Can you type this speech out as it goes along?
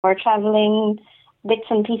We're traveling bits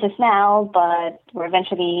and pieces now, but we're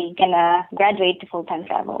eventually going to graduate to full-time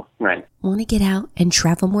travel. Right. Want to get out and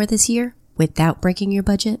travel more this year without breaking your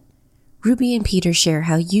budget? Ruby and Peter share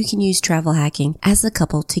how you can use travel hacking as a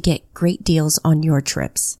couple to get great deals on your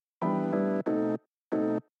trips.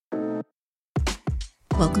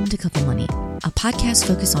 Welcome to Couple Money, a podcast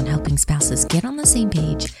focused on helping spouses get on the same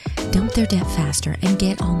page, dump their debt faster, and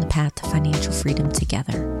get on the path to financial freedom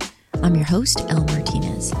together. I'm your host, Elle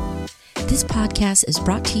Martinez. This podcast is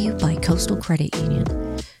brought to you by Coastal Credit Union.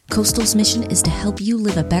 Coastal's mission is to help you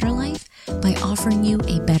live a better life by offering you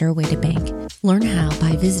a better way to bank. Learn how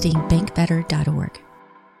by visiting bankbetter.org.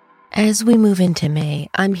 As we move into May,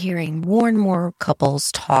 I'm hearing more and more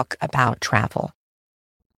couples talk about travel.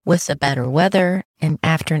 With the better weather and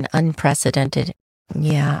after an unprecedented,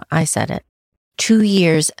 I said it, 2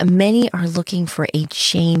 years, many are looking for a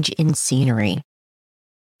change in scenery.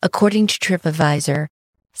 According to TripAdvisor,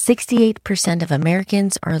 68% of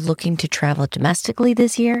Americans are looking to travel domestically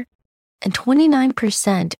this year, and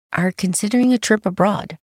 29% are considering a trip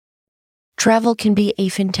abroad. Travel can be a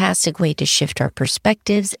fantastic way to shift our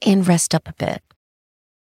perspectives and rest up a bit.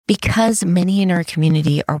 Because many in our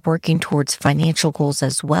community are working towards financial goals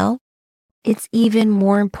as well, it's even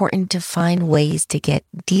more important to find ways to get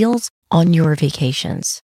deals on your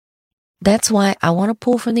vacations. That's why I want to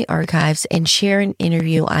pull from the archives and share an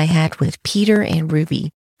interview I had with Peter and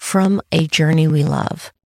Ruby from A Journey We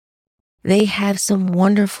Love. They have some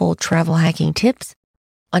wonderful travel hacking tips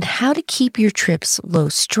on how to keep your trips low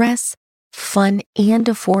stress, fun, and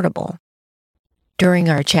affordable. During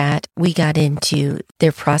our chat, we got into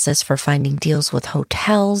their process for finding deals with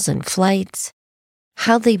hotels and flights,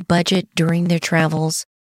 how they budget during their travels,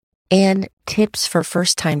 and tips for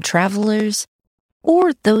first-time travelers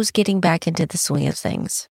or those getting back into the swing of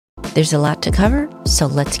things. There's a lot to cover, so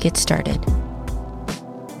let's get started.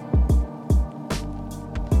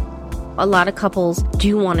 A lot of couples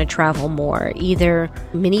do want to travel more, either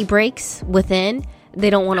mini breaks within.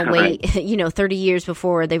 They don't want to wait, 30 years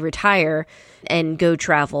before they retire and go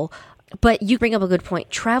travel. But you bring up a good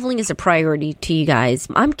point. Traveling is a priority to you guys.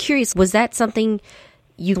 I'm curious, was that something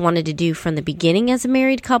you wanted to do from the beginning as a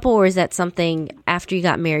married couple, or is that something after you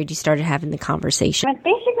got married you started having the conversation? It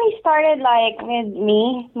basically started with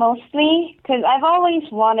me mostly, because I've always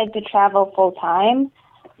wanted to travel full-time,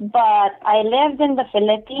 but I lived in the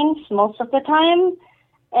Philippines most of the time.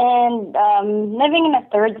 And living in a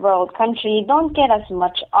third world country, you don't get as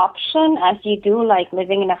much option as you do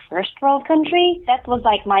living in a first world country. That was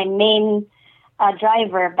my main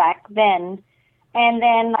driver back then. And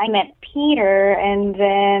then I met Peter, and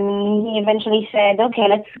then he eventually said, okay,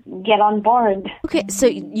 let's get on board. Okay, so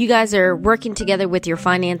you guys are working together with your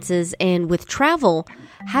finances and with travel.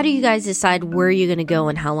 How do you guys decide where you're going to go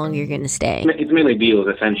and how long you're going to stay? It's mainly deals,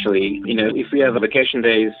 essentially. If we have vacation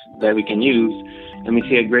days that we can use, and we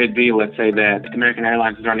see a great deal, let's say that American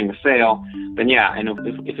Airlines is running a sale, then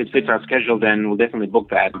if it fits our schedule, then we'll definitely book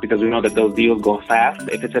that, because we know that those deals go fast.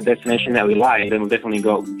 If it's a destination that we like, then we'll definitely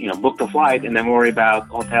go, book the flight and then worry about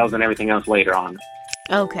hotels and everything else later on.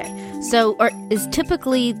 Okay. So is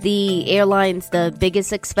typically the airlines the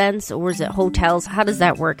biggest expense, or is it hotels? How does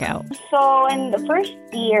that work out? So in the first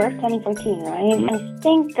year, 2014, right, I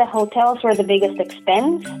think the hotels were the biggest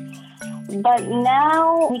expense. But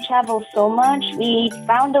now we travel so much, we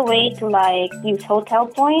found a way to use hotel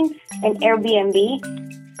points and Airbnb.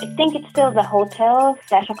 I think it's still the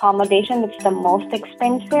hotel/accommodation that's the most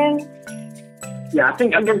expensive. Yeah, I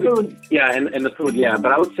think the food. Yeah, and the food. Yeah,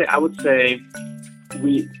 but I would say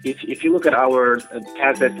if you look at our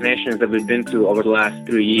past destinations that we've been to over the last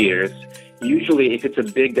 3 years, usually if it's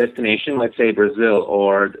a big destination, let's say Brazil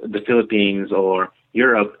or the Philippines or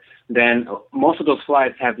Europe, then most of those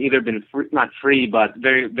flights have either been not free, but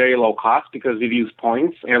very, very low cost, because we've used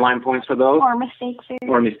points, airline points for those.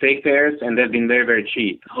 Or mistake fares, and they've been very, very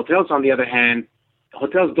cheap. Hotels, on the other hand,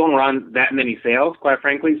 hotels don't run that many sales, quite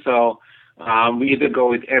frankly, so we either go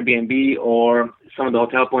with Airbnb or some of the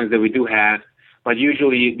hotel points that we do have, but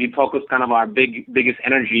usually we focus kind of our biggest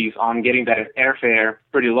energies on getting that airfare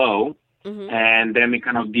pretty low, and then we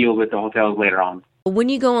kind of deal with the hotels later on. When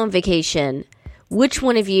you go on vacation, which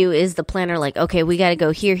one of you is the planner, okay, we got to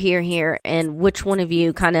go here, here, here, and which one of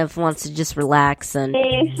you kind of wants to just relax?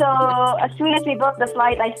 Okay, so as soon as we book the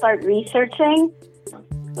flight, I start researching.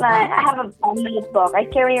 I have a notebook. I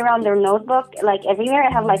carry around their notebook, everywhere.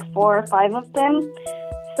 I have 4 or 5 of them.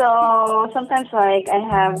 So sometimes I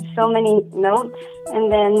have so many notes,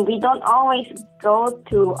 and then we don't always go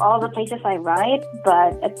to all the places I write,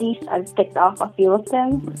 but at least I've ticked off a few of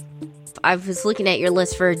them. I was looking at your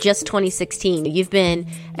list for just 2016. You've been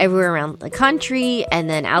everywhere around the country and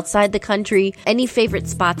then outside the country. Any favorite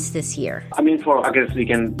spots this year? I mean,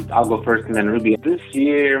 I'll go first and then Ruby. This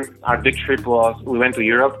year, our big trip was, we went to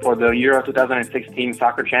Europe for the Euro 2016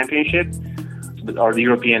 Soccer Championship, or the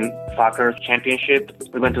European Soccer Championship.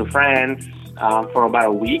 We went to France for about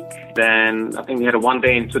a week. Then I think we had a 1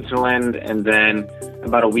 day in Switzerland and then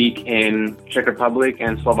about a week in Czech Republic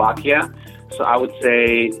and Slovakia. So I would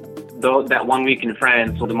say that 1 week in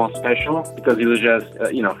France was the most special because it was just,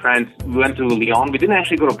 France. We went to Lyon. We didn't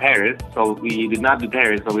actually go to Paris, so we did not do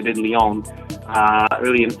Paris, but we did Lyon.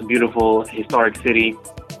 Really beautiful historic city,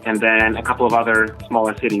 and then a couple of other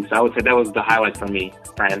smaller cities. So I would say that was the highlight for me,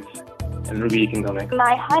 France. And Ruby, you can go next.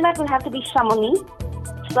 My highlight would have to be Chamonix.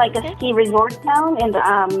 It's like a ski resort town in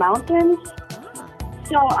the mountains.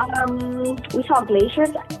 So we saw glaciers.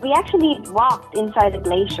 We actually walked inside the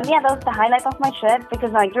glacier. Yeah, that was the highlight of my trip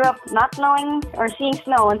because I grew up not knowing or seeing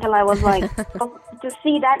snow until I was like, to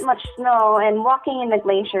see that much snow and walking in the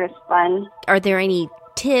glacier is fun. Are there any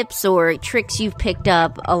tips or tricks you've picked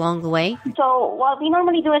up along the way? So what we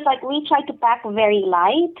normally do is we try to pack very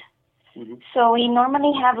light. Mm-hmm. So we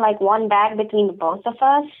normally have one bag between the both of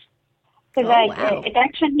us. Because it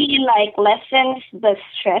actually lessens the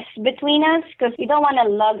stress between us because you don't want to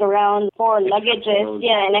lug around 4 luggages,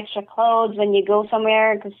 and extra clothes when you go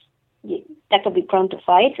somewhere because that could be prone to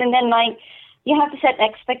fights. And then you have to set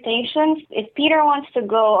expectations. If Peter wants to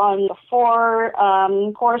go on a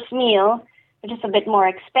 4-course meal, which is a bit more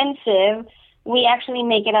expensive, we actually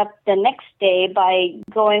make it up the next day by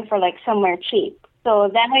going for somewhere cheap. So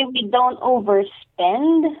that way we don't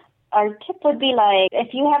overspend. Our tip would be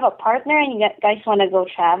if you have a partner and you guys want to go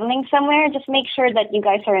traveling somewhere, just make sure that you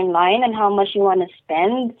guys are in line on how much you want to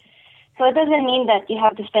spend. So it doesn't mean that you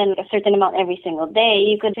have to spend a certain amount every single day.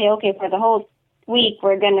 You could say, okay, for the whole week,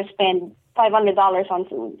 we're going to spend $500 on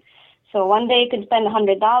food. So one day you could spend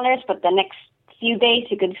 $100, but the next few days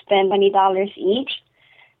you could spend $20 each.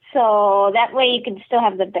 So that way you could still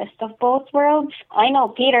have the best of both worlds. I know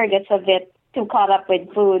Peter gets a bit too caught up with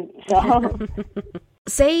food, so...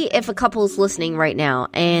 Say if a couple is listening right now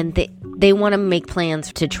and they want to make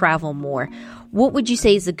plans to travel more, what would you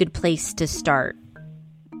say is a good place to start?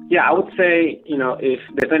 Yeah, I would say, if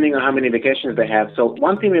depending on how many vacations they have. So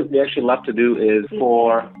one thing we actually love to do is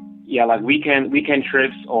for weekend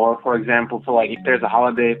trips, or for example, for if there's a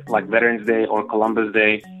holiday like Veterans Day or Columbus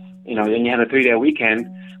Day, and you have a 3-day weekend,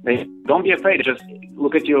 don't be afraid to just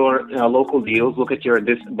look at your local deals, look at your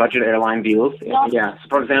budget airline deals. Yeah. So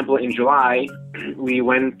for example, in July, we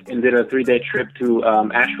went and did a 3-day trip to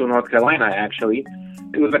Asheville, North Carolina, actually.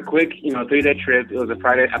 It was a quick, 3-day trip. It was a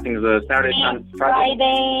Friday, I think it was a Saturday,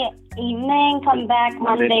 Friday evening, come back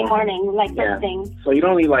Monday morning, first thing. So you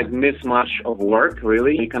don't really miss much of work,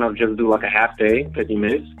 really. You kind of just do a half day, 50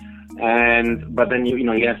 minutes. But then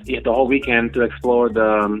you have the whole weekend to explore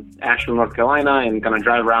the Asheville, North Carolina, and kind of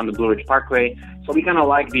drive around the Blue Ridge Parkway. So we kind of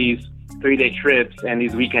like these 3-day trips and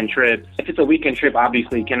these weekend trips. If it's a weekend trip,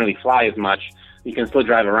 obviously you can't really fly as much. You can still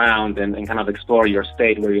drive around and kind of explore your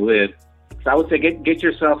state where you live. So I would say get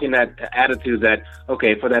yourself in that attitude that,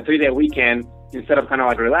 okay, for that 3-day weekend, instead of kind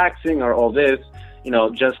of relaxing or all this,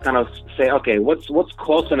 just kind of say, okay, what's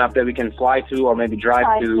close enough that we can fly to or maybe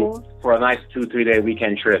drive to for a nice 2-3 day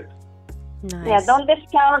weekend trip. Nice. Yeah, don't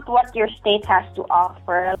discount what your state has to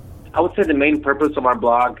offer. I would say the main purpose of our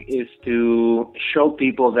blog is to show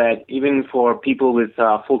people that even for people with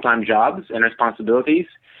full-time jobs and responsibilities,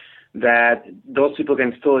 that those people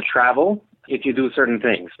can still travel if you do certain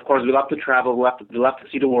things. Of course, we love to travel. We love to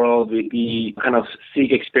see the world. We kind of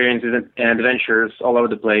seek experiences and adventures all over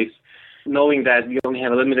the place. Knowing that we only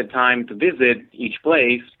have a limited time to visit each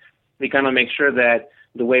place, we kind of make sure that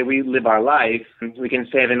the way we live our life, we can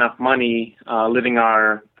save enough money living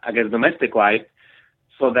our, domestic life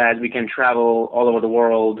so that we can travel all over the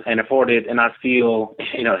world and afford it and not feel,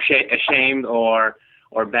 ashamed or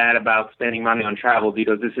bad about spending money on travel,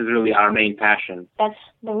 because this is really our main passion. That's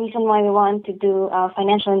the reason why we want to do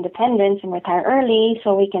financial independence and retire early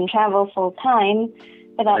so we can travel full time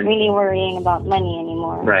without really worrying about money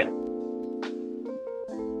anymore. Right.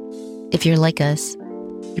 If you're like us,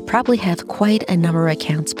 you probably have quite a number of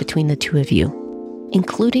accounts between the two of you,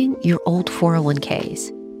 including your old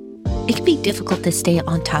 401ks. It can be difficult to stay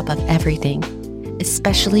on top of everything,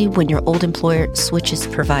 especially when your old employer switches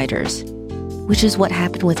providers, which is what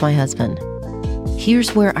happened with my husband.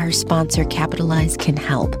 Here's where our sponsor, Capitalize, can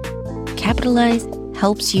help. Capitalize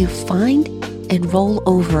helps you find and roll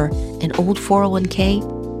over an old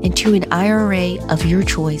 401k into an IRA of your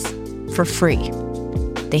choice for free.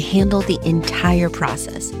 They handle the entire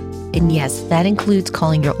process, And yes, that includes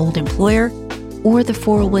calling your old employer or the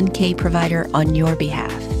 401k provider on your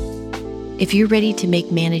behalf. If you're ready to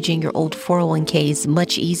make managing your old 401ks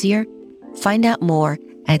much easier, find out more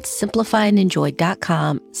at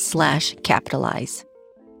simplifyandenjoy.com/capitalize.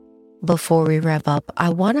 Before we wrap up, I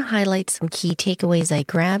want to highlight some key takeaways I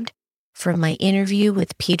grabbed from my interview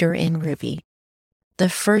with Peter and Ruby. The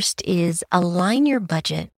first is align your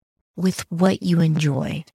budget with what you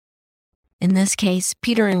enjoy. In this case,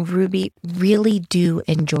 Peter and Ruby really do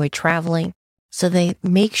enjoy traveling, so they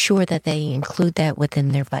make sure that they include that within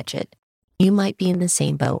their budget. You might be in the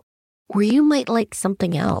same boat, or you might like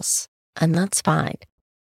something else, and that's fine.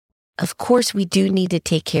 Of course, we do need to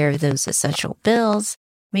take care of those essential bills,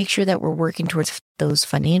 make sure that we're working towards those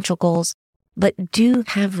financial goals, but do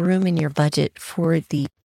have room in your budget for the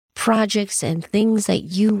projects and things that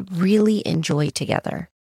you really enjoy together.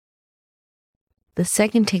 The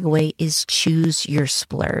second takeaway is choose your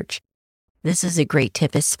splurge. This is a great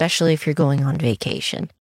tip, especially if you're going on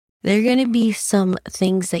vacation. There are going to be some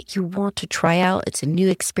things that you want to try out. It's a new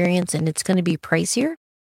experience and it's going to be pricier.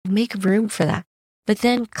 Make room for that. But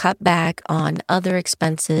then cut back on other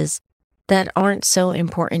expenses that aren't so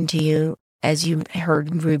important to you. As you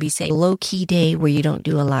heard Ruby say, low-key day where you don't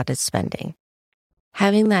do a lot of spending.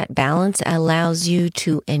 Having that balance allows you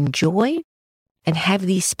to enjoy and have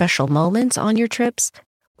these special moments on your trips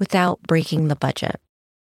without breaking the budget.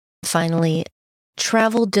 Finally,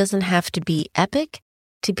 travel doesn't have to be epic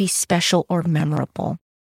to be special or memorable.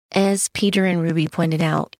 As Peter and Ruby pointed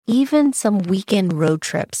out, even some weekend road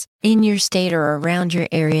trips in your state or around your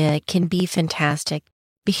area can be fantastic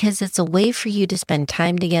because it's a way for you to spend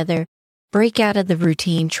time together, break out of the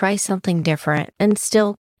routine, try something different, and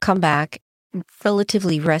still come back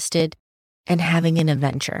relatively rested and having an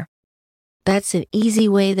adventure. That's an easy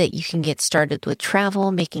way that you can get started with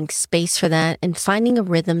travel, making space for that, and finding a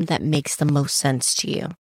rhythm that makes the most sense to you.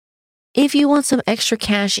 If you want some extra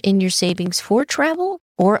cash in your savings for travel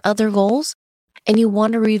or other goals, and you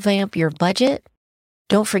want to revamp your budget,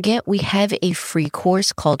 don't forget we have a free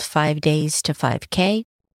course called 5 Days to 5K.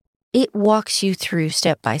 It walks you through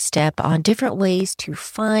step by step on different ways to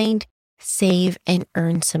find, save, and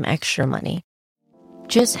earn some extra money.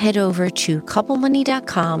 Just head over to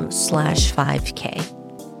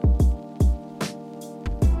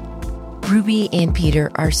couplemoney.com/5K. Ruby and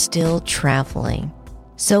Peter are still traveling.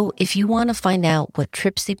 So if you want to find out what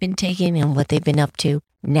trips they've been taking and what they've been up to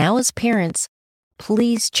now as parents,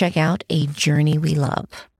 please check out A Journey We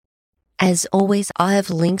Love. As always, I'll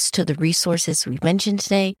have links to the resources we mentioned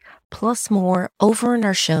today, plus more over in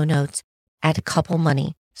our show notes at Couple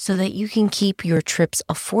Money so that you can keep your trips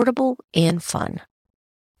affordable and fun.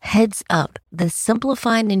 Heads up, the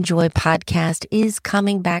Simplify and Enjoy podcast is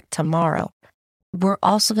coming back tomorrow. We're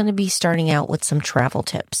also going to be starting out with some travel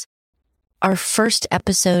tips. Our first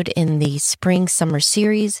episode in the spring-summer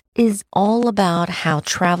series is all about how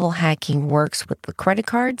travel hacking works with the credit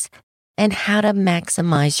cards and how to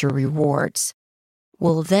maximize your rewards.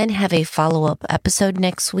 We'll then have a follow-up episode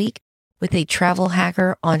next week with a travel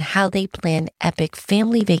hacker on how they plan epic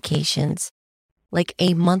family vacations, like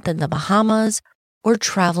a month in the Bahamas or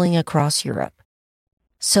traveling across Europe.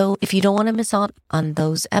 So if you don't want to miss out on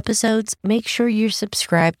those episodes, make sure you're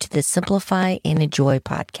subscribed to the Simplify and Enjoy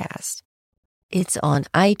podcast. It's on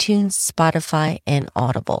iTunes, Spotify, and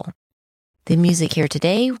Audible. The music here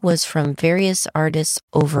today was from various artists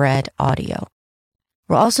over at Audio.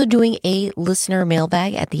 We're also doing a listener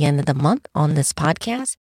mailbag at the end of the month on this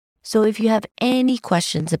podcast. So if you have any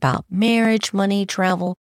questions about marriage, money,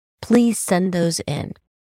 travel, please send those in.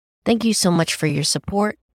 Thank you so much for your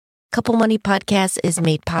support. Couple Money Podcast is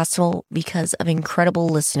made possible because of incredible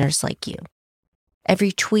listeners like you.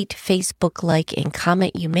 Every tweet, Facebook like, and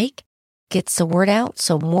comment you make gets the word out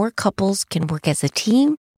so more couples can work as a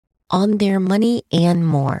team on their money and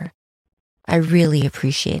more. I really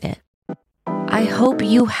appreciate it. I hope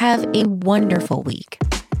you have a wonderful week.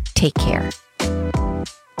 Take care.